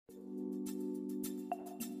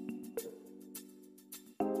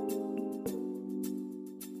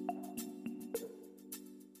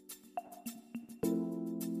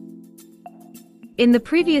In the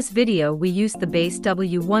previous video we used the base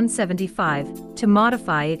W175 to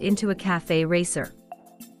modify it into a cafe racer.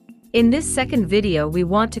 In this second video we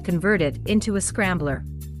want to convert it into a scrambler.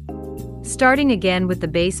 Starting again with the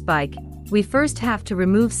base bike, we first have to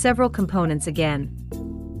remove several components again.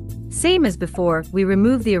 Same as before, we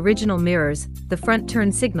remove the original mirrors, the front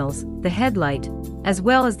turn signals, the headlight, as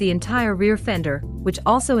well as the entire rear fender, which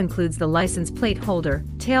also includes the license plate holder,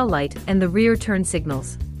 tail light, and the rear turn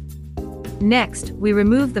signals. Next, we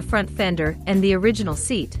remove the front fender and the original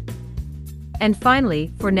seat. And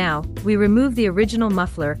finally, for now, we remove the original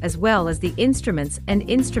muffler as well as the instruments and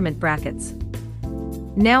instrument brackets.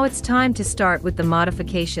 Now it's time to start with the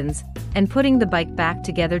modifications and putting the bike back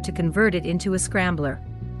together to convert it into a scrambler.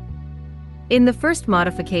 In the first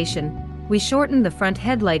modification, we shortened the front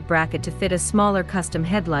headlight bracket to fit a smaller custom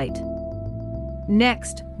headlight.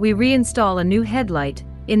 Next, we reinstall a new headlight,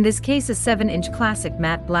 in this case a 7-inch classic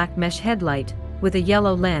matte black mesh headlight, with a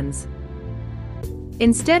yellow lens.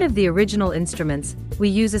 Instead of the original instruments, we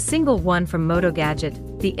use a single one from Moto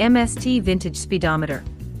Gadget, the MST Vintage Speedometer.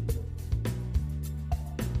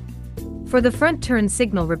 For the front turn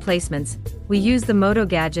signal replacements, we use the Moto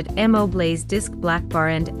Gadget MO Blaze Disc Black Bar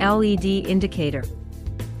and LED indicator.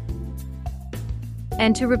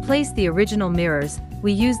 And to replace the original mirrors,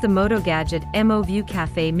 we use the Moto Gadget MO View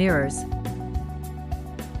Cafe mirrors.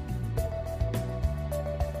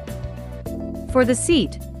 For the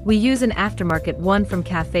seat, we use an aftermarket one from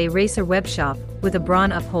Cafe Racer Webshop with a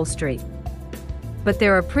brawn upholstery. But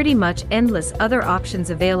there are pretty much endless other options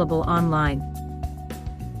available online.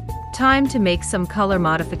 Time to make some color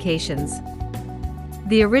modifications.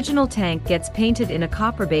 The original tank gets painted in a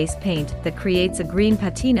copper-based paint that creates a green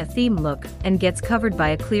patina theme look and gets covered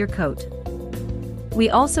by a clear coat. We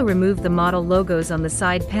also remove the model logos on the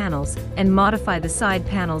side panels and modify the side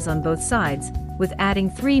panels on both sides, with adding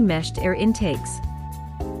 3 meshed air intakes.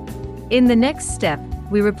 In the next step,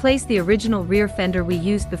 we replace the original rear fender we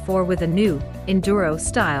used before with a new,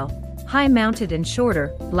 Enduro-style, high-mounted and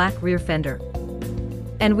shorter, black rear fender.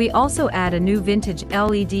 And we also add a new vintage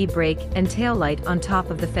LED brake and taillight on top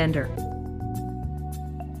of the fender.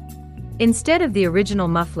 Instead of the original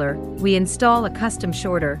muffler, we install a custom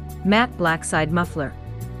shorter, matte black side muffler.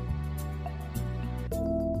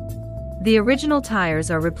 The original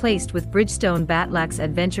tires are replaced with Bridgestone Batlax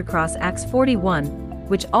Adventure Cross Axe 41,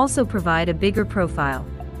 which also provide a bigger profile.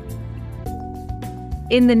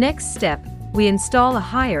 In the next step, we install a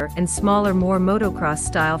higher and smaller, more motocross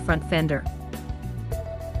style front fender.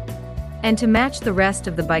 And to match the rest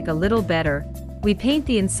of the bike a little better, we paint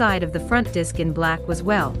the inside of the front disc in black as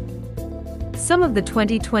well. Some of the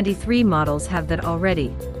 2023 models have that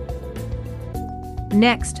already.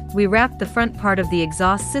 Next, we wrap the front part of the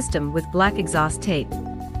exhaust system with black exhaust tape.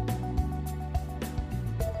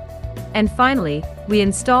 And finally, we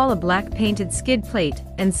install a black painted skid plate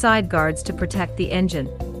and side guards to protect the engine.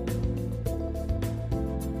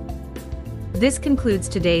 This concludes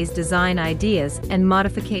today's design ideas and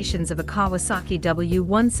modifications of a Kawasaki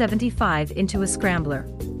W175 into a scrambler.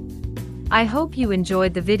 I hope you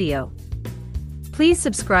enjoyed the video. Please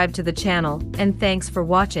subscribe to the channel, and thanks for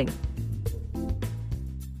watching.